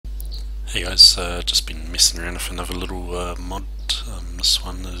Hey guys, just been messing around with another little mod. This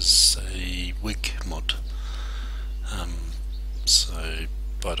one is a wig mod. So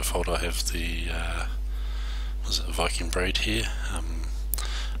by default I have the was it Viking braid here.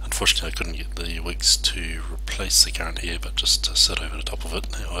 Unfortunately I couldn't get the wigs to replace the current hair, but just to sit over the top of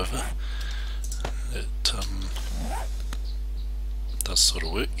it. However, it does sort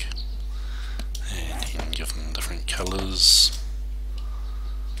of work, and you can give them different colours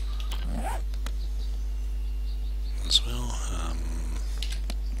as well.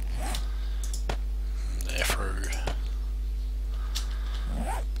 The afro,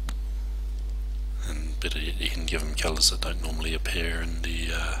 and better yet, you can give them colours that don't normally appear in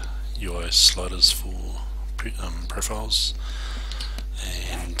the UI sliders for profiles.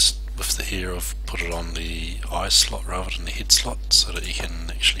 And with the hair, I've put it on the eye slot rather than the head slot, so that you can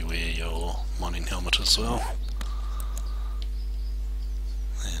actually wear your mining helmet as well.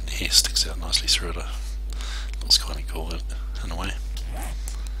 And the hair sticks out nicely through it. Looks kind of cool in a way.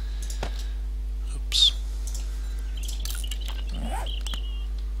 Oops.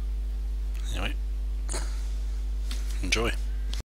 Anyway, enjoy.